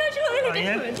 Oh my God, you look really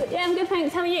different. Yeah, I'm good,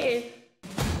 thanks. How are you?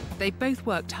 They've both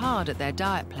worked hard at their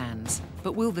diet plans,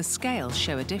 but will the scales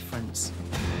show a difference?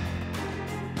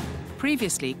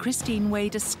 Previously, Christine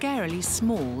weighed a scarily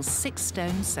small 6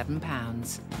 stone 7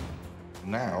 pounds.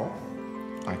 Now,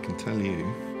 I can tell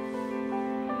you,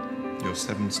 you're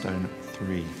 7 stone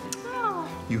 3. Oh.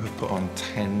 You have put on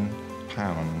 10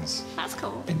 pounds. That's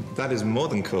cool. And that is more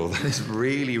than cool. That is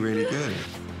really, really good.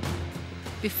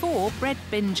 Before, bread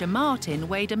binger Martin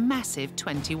weighed a massive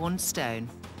 21 stone.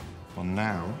 Well,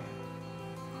 now,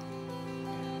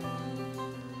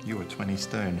 you are 20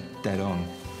 stone, dead on.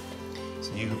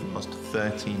 So you have lost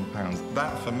 13 pounds.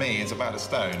 That, for me, is about 1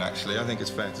 stone, actually. I think it's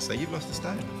fair to say you've lost 1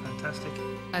 stone. Fantastic.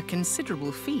 A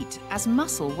considerable feat, as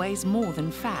muscle weighs more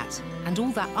than fat, and all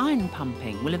that iron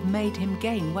pumping will have made him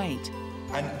gain weight.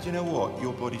 And do you know what?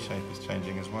 Your body shape is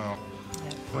changing as well.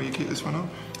 Yeah. Will you keep this one up?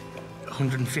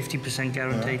 150%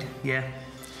 guaranteed, yeah.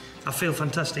 I feel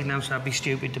fantastic now, so I'd be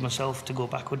stupid to myself to go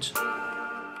backwards.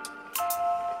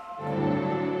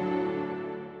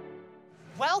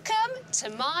 Welcome to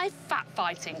my fat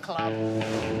fighting club.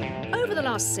 Over the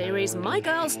last series, my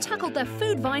girls tackled their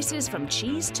food vices from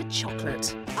cheese to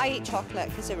chocolate. I eat chocolate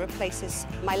because it replaces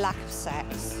my lack of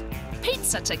sex.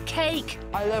 Pizza to cake.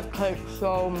 I love cake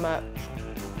so much.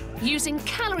 Using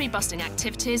calorie-busting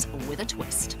activities with a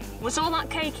twist. Was all that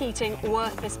cake eating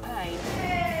worth this pain?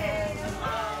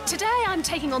 Today, I'm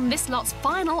taking on this lot's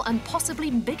final and possibly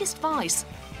biggest vice,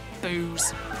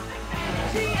 booze.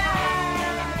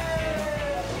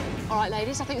 All right,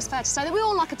 ladies, I think it's fair to say that we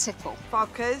all like a tipple.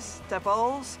 Vodkas,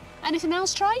 doubles. Anything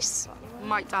else, Trace?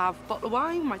 Might have a bottle of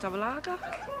wine, might have a lager.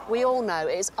 We all know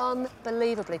it is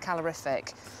unbelievably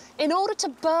calorific. In order to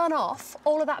burn off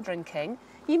all of that drinking,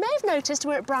 You may have noticed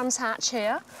we're at Brands Hatch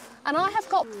here, and I have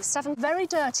got 7 very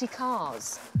dirty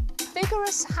cars.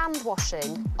 Vigorous hand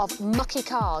washing of mucky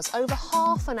cars over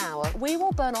half an hour, we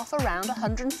will burn off around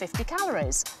 150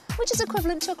 calories, which is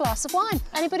equivalent to a glass of wine.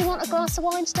 Anybody want a glass of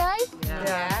wine today?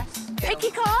 Yes. Pick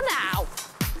your car now.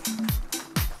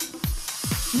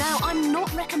 Now, I'm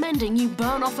not recommending you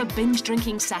burn off a binge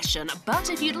drinking session, but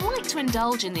if you'd like to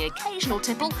indulge in the occasional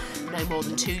tipple, no more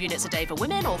than 2 units a day for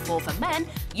women or 4 for men,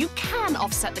 you can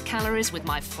offset the calories with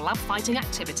my flab fighting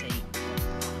activity.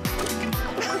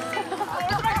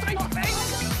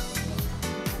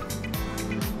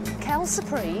 Kel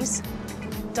Surprise,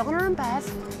 Donna and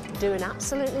Bev doing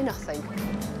absolutely nothing.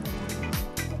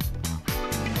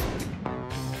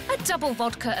 A double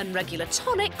vodka and regular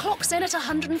tonic clocks in at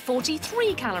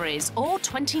 143 calories, or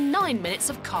 29 minutes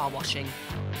of car washing.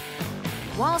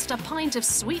 Whilst a pint of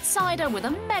sweet cider with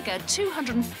a mega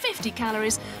 250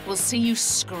 calories will see you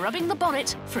scrubbing the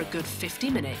bonnet for a good 50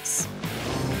 minutes.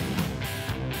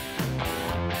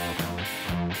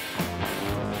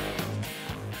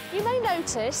 You may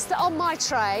notice that on my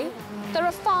tray there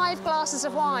are 5 glasses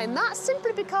of wine. That's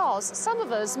simply because some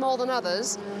of us, more than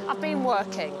others, have been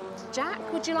working. Jack,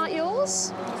 would you like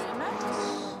yours?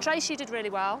 Tracy, you did really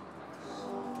well.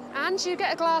 And you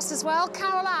get a glass as well.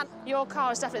 Carol Ann, your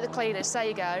car is definitely the cleanest. There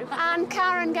you go. And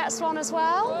Karen gets one as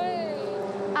well.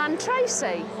 And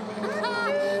Tracy.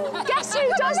 Guess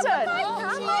who doesn't?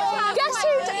 Guess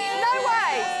who? No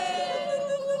way.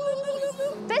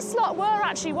 This lot were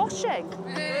actually washing.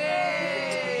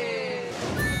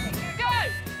 Go!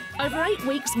 Over 8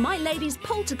 weeks, my ladies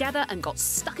pulled together and got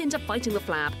stuck into fighting the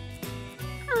flab.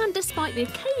 And despite the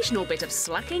occasional bit of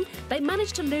slacking, they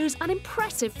managed to lose an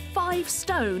impressive 5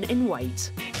 stone in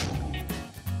weight.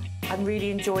 I'm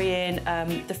really enjoying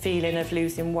the feeling of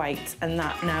losing weight, and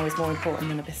that now is more important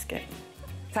than a biscuit.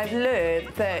 I've learned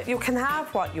that you can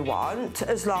have what you want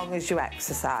as long as you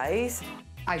exercise.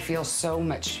 I feel so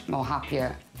much more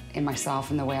happier in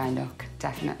myself and the way I look,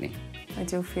 definitely. I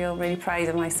do feel really proud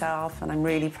of myself, and I'm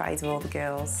really proud of all the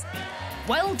girls.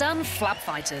 Well done, flab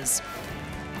fighters.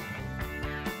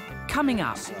 Coming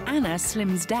up, Anna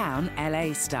slims down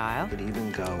LA style. You could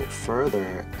even go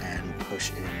further and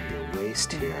push in your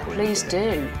waist here. Please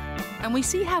do. And we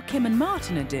see how Kim and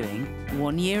Martin are doing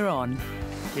 1 year on.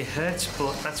 It hurts,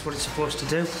 but that's what it's supposed to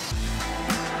do.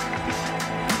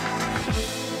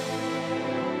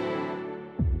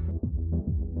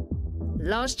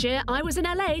 Last year, I was in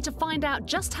LA to find out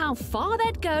just how far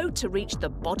they'd go to reach the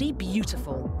body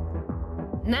beautiful.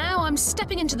 Now I'm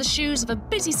stepping into the shoes of a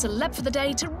busy celeb for the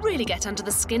day to really get under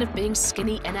the skin of being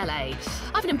skinny in LA.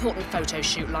 I've an important photo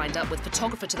shoot lined up with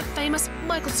photographer to the famous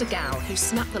Michael Segal, who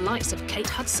snapped the likes of Kate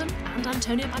Hudson and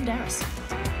Antonio Banderas.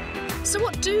 So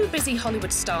what do busy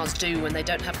Hollywood stars do when they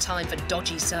don't have time for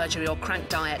dodgy surgery or crank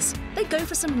diets? They go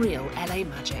for some real LA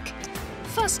magic.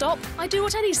 First up, I do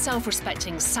what any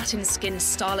self-respecting satin-skinned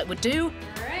starlet would do.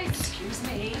 All right, excuse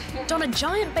me. Don a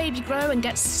giant baby grow and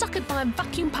get suckered by a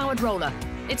vacuum-powered roller.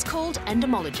 It's called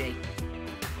endomology.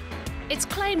 It's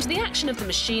claimed the action of the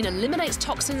machine eliminates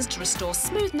toxins to restore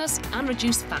smoothness and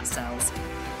reduce fat cells.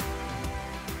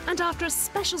 And after a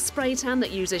special spray tan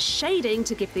that uses shading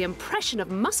to give the impression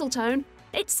of muscle tone,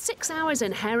 it's 6 hours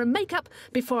in hair and makeup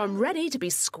before I'm ready to be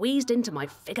squeezed into my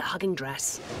figure-hugging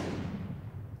dress.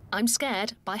 I'm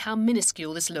scared by how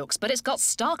minuscule this looks, but it's got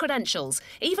star credentials.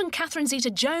 Even Catherine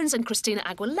Zeta-Jones and Christina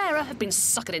Aguilera have been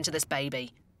suckered into this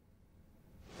baby.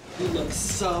 You look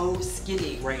so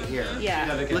skinny right here.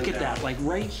 Yeah. Look at that, like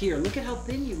right here. Look at how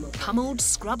thin you look. Pummeled,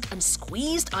 scrubbed and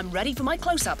squeezed, I'm ready for my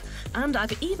close-up. And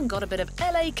I've even got a bit of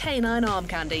LA canine arm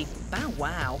candy. Bow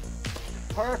wow.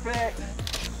 Perfect.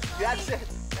 That's it.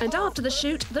 And after the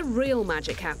shoot, the real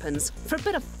magic happens. For a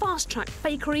bit of fast-track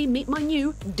fakery, meet my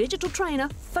new digital trainer,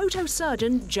 photo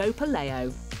surgeon, Joe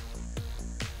Paleo.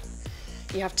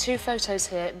 You have 2 photos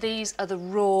here. These are the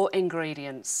raw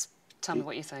ingredients. Tell me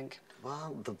what you think.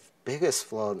 Well, the biggest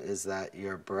flaw is that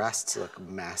your breasts look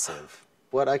massive.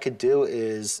 What I could do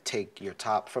is take your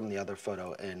top from the other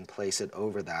photo and place it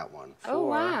over that one. Oh,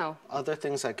 wow. Other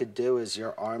things I could do is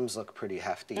your arms look pretty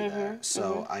hefty there,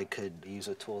 so I could use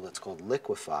a tool that's called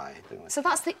liquefy. So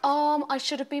that's the arm I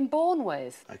should have been born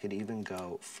with. I could even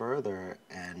go further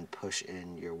and push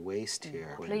in your waist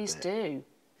here. Please do.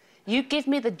 You give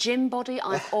me the gym body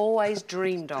I've always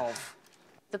dreamed of.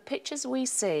 The pictures we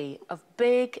see of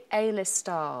big A-list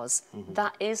stars,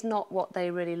 that is not what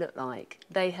they really look like.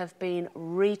 They have been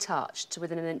retouched to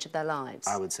within an inch of their lives.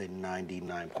 I would say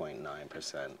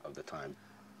 99.9% of the time.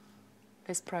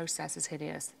 This process is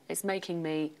hideous. It's making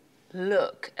me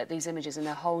look at these images in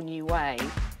a whole new way.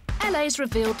 LA's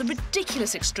revealed the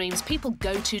ridiculous extremes people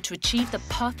go to achieve the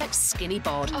perfect skinny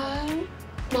bod. Oh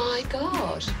my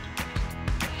God.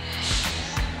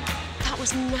 That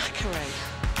was knackering.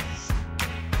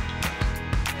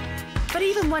 But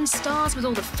even when stars with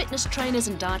all the fitness trainers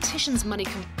and dietitians' money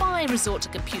can buy resort to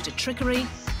computer trickery,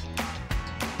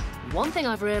 one thing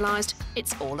I've realised,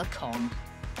 it's all a con.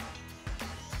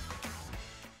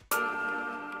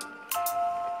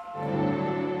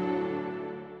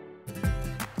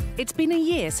 It's been a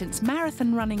year since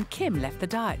marathon running Kim left the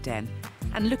diet den,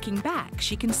 and looking back,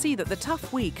 she can see that the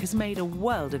tough week has made a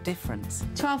world of difference.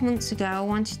 12 months ago, I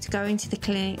wanted to go into the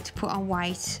clinic to put on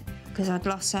weight because I'd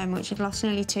lost so much. I'd lost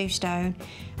nearly 2 stone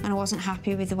and I wasn't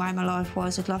happy with the way my life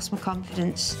was. I'd lost my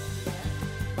confidence.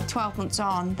 12 months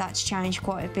on, that's changed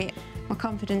quite a bit. My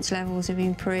confidence levels have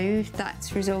improved.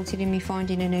 That's resulted in me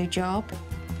finding a new job.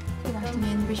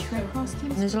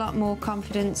 There's a lot more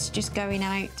confidence just going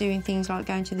out, doing things like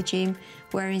going to the gym,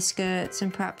 wearing skirts,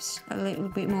 and perhaps a little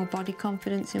bit more body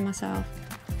confidence in myself.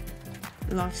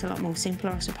 Life's a lot more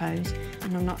simpler, I suppose,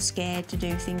 and I'm not scared to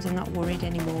do things. I'm not worried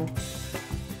anymore.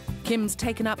 Kim's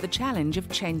taken up the challenge of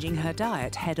changing her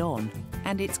diet head-on,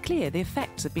 and it's clear the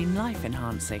effects have been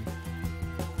life-enhancing.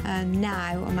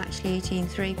 Now I'm actually eating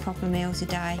 3 proper meals a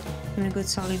day, having a good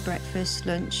solid breakfast,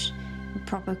 lunch, and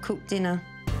proper cooked dinner.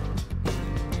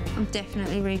 I'm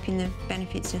definitely reaping the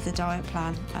benefits of the diet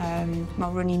plan. My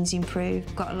running's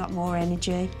improved, got a lot more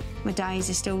energy. My days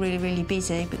are still really, really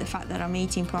busy, but the fact that I'm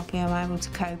eating properly, I'm able to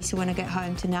cope. So when I get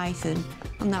home to Nathan,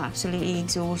 I'm not absolutely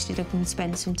exhausted. I can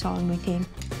spend some time with him.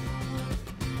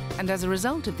 And as a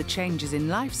result of the changes in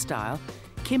lifestyle,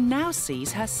 Kim now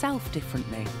sees herself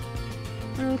differently.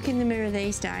 When I look in the mirror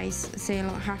these days, I see a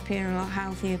lot happier and a lot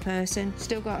healthier person.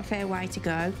 Still got a fair way to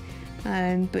go.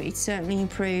 But it's certainly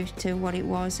improved to what it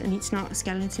was, and it's not a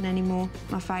skeleton anymore.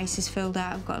 My face is filled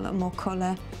out, I've got a lot more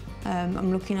colour,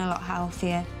 I'm looking a lot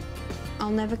healthier. I'll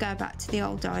never go back to the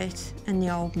old diet and the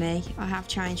old me. I have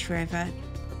changed forever.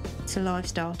 It's a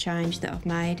lifestyle change that I've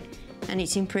made, and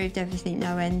it's improved everything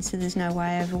no end, so there's no way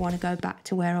I ever want to go back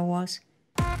to where I was.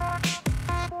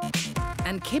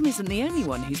 And Kim isn't the only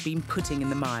one who's been putting in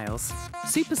the miles.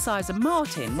 Supersizer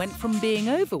Martin went from being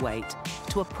overweight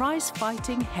to a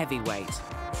prize-fighting heavyweight.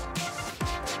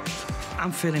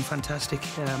 I'm feeling fantastic,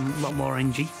 a lot more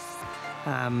energy.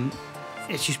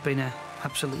 It's just been an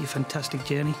absolutely fantastic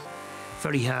journey.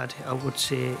 Very hard, I would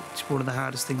say it's one of the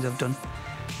hardest things I've done,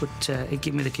 but it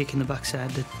gave me the kick in the backside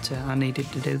that I needed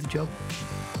to do the job.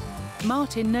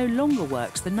 Martin no longer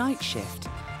works the night shift,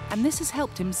 and this has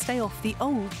helped him stay off the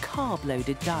old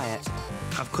carb-loaded diet.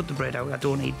 I've cut the bread out, I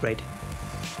don't eat bread.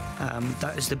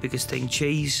 That is the biggest thing.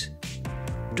 Cheese,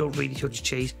 don't really touch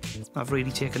cheese. I've really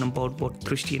taken on board what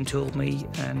Christian told me,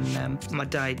 and my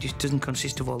diet just doesn't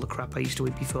consist of all the crap I used to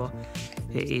eat before.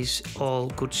 It is all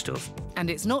good stuff. And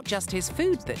it's not just his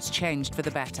food that's changed for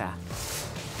the better.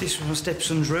 This was my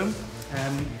stepson's room.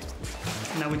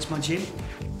 Now it's my gym.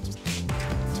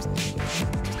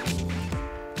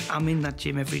 I'm in that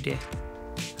gym every day.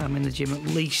 I'm in the gym at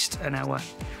least an hour,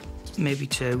 maybe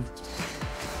 2.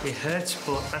 It hurts,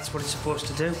 but that's what it's supposed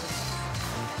to do.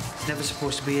 It's never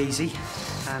supposed to be easy,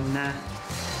 and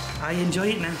I enjoy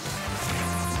it now.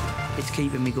 It's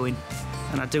keeping me going,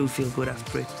 and I do feel good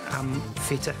after it. I'm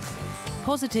fitter.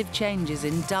 Positive changes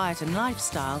in diet and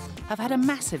lifestyle have had a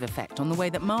massive effect on the way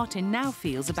that Martin now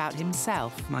feels about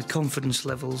himself. My confidence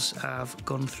levels have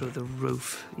gone through the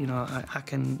roof. You know, I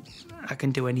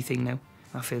can do anything now.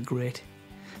 I feel great.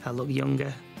 I look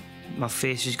younger. My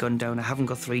face has gone down. I haven't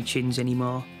got 3 chins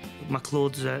anymore. My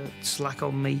clothes are slack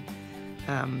on me.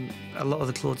 A lot of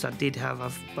the clothes I did have,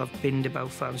 I've binned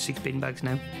about 5 or 6 bin bags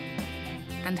now.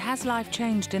 And has life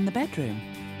changed in the bedroom?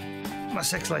 My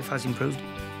sex life has improved.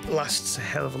 Lasts a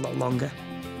hell of a lot longer.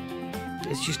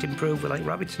 It's just improved. We're like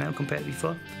rabbits now compared to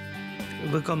before.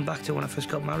 We've gone back to when I first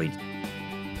got married.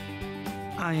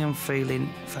 I am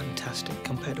feeling fantastic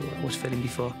compared to what I was feeling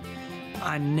before.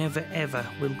 I never ever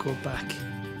will go back.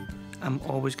 I'm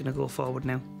always going to go forward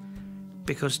now,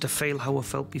 because to feel how I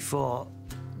felt before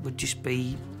would just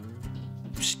be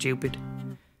stupid.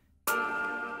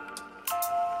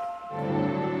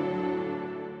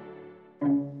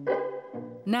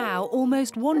 Now,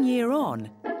 almost 1 year on,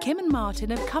 Kim and Martin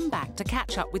have come back to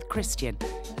catch up with Christian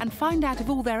and find out if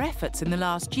all their efforts in the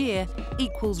last year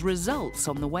equals results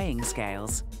on the weighing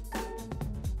scales.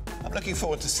 I'm looking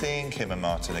forward to seeing Kim and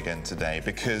Martin again today,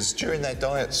 because during their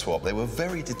diet swap they were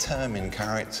very determined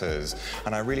characters,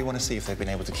 and I really want to see if they've been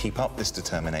able to keep up this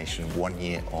determination 1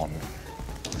 year on.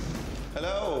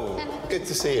 Hello. Hello. Good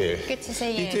to see you. Good to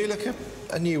see you. You do look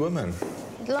a new woman.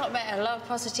 A lot better, a lot of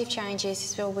positive changes.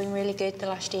 It's all been really good the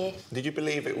last year. Did you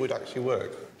believe it would actually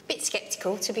work? A bit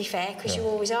sceptical, to be fair, because you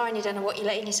always are and you don't know what you're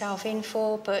letting yourself in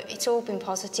for, but it's all been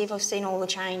positive. I've seen all the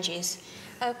changes.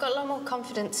 I've got a lot more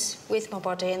confidence with my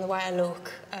body and the way I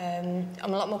look. I'm a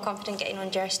lot more confident getting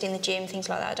undressed in the gym, things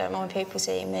like that. I don't mind people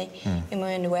seeing me in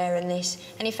my underwear and this.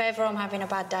 And if ever I'm having a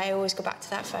bad day, I always go back to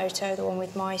that photo, the one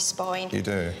with my spine. You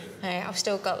do? I've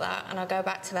still got that, and I go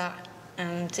back to that,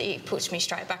 and it puts me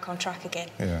straight back on track again.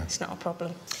 Yeah. It's not a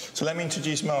problem. So let me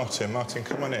introduce Martin. Martin,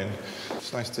 come on in.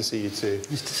 It's nice to see you too.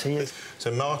 Nice to see you.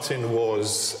 So Martin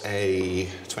was a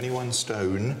 21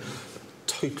 stone,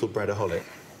 total breadaholic.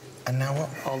 And now what?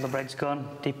 All the bread's gone,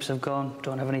 dips have gone,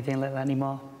 don't have anything like that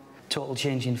anymore. Total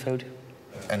change in food.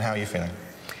 And how are you feeling?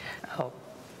 Oh,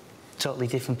 totally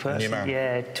different person. New man?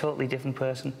 Yeah, totally different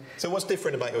person. So what's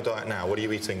different about your diet now? What are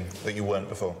you eating that you weren't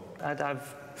before? I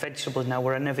have vegetables now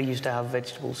where I never used to have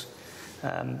vegetables.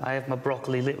 I have my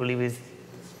broccoli literally with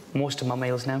most of my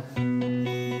meals now.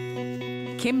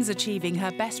 Kim's achieving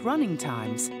her best running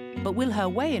times, but will her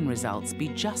weigh-in results be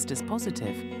just as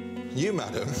positive? You,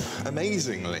 madam,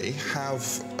 amazingly have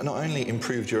not only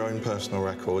improved your own personal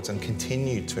records and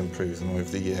continued to improve them over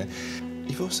the year,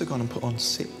 you've also gone and put on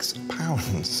 6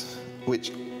 pounds,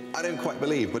 which I don't quite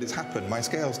believe, but it's happened. My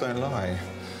scales don't lie.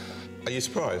 Are you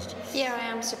surprised? Yeah, I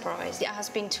am surprised. It has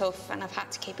been tough, and I've had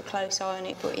to keep a close eye on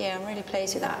it, but yeah, I'm really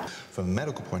pleased with that. From a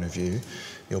medical point of view,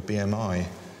 your BMI,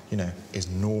 you know, is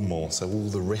normal, so all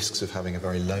the risks of having a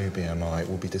very low BMI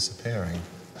will be disappearing.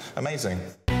 Amazing.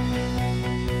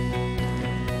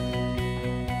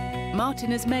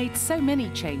 Martin has made so many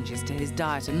changes to his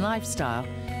diet and lifestyle,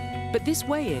 but this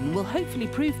weigh-in will hopefully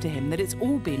prove to him that it's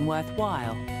all been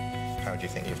worthwhile. How do you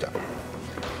think you've done?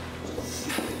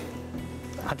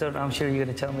 I don't know, I'm sure you're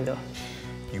going to tell me though.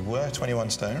 You were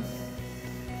 21 stone,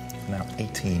 now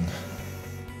 18.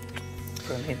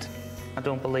 Brilliant. I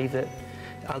don't believe that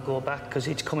I'll go back because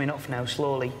it's coming off now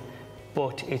slowly,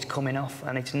 but it's coming off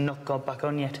and it's not got back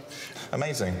on yet.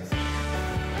 Amazing.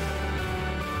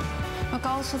 My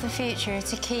goals for the future are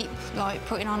to keep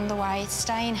putting on the weight,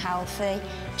 staying healthy,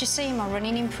 just seeing my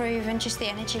running improve and just the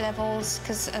energy levels,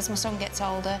 because as my son gets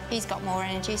older, he's got more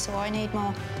energy, so I need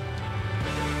more.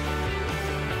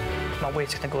 My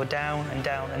weight's going to go down and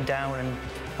down and down, and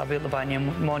I'll be able to buy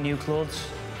more new clothes.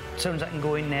 As soon as I can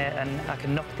go in there and I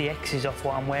can knock the X's off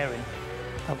what I'm wearing,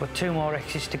 I've got 2 more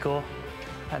X's to go,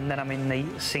 and then I'm in the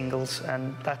singles,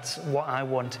 and that's what I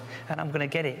want, and I'm going to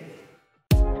get it.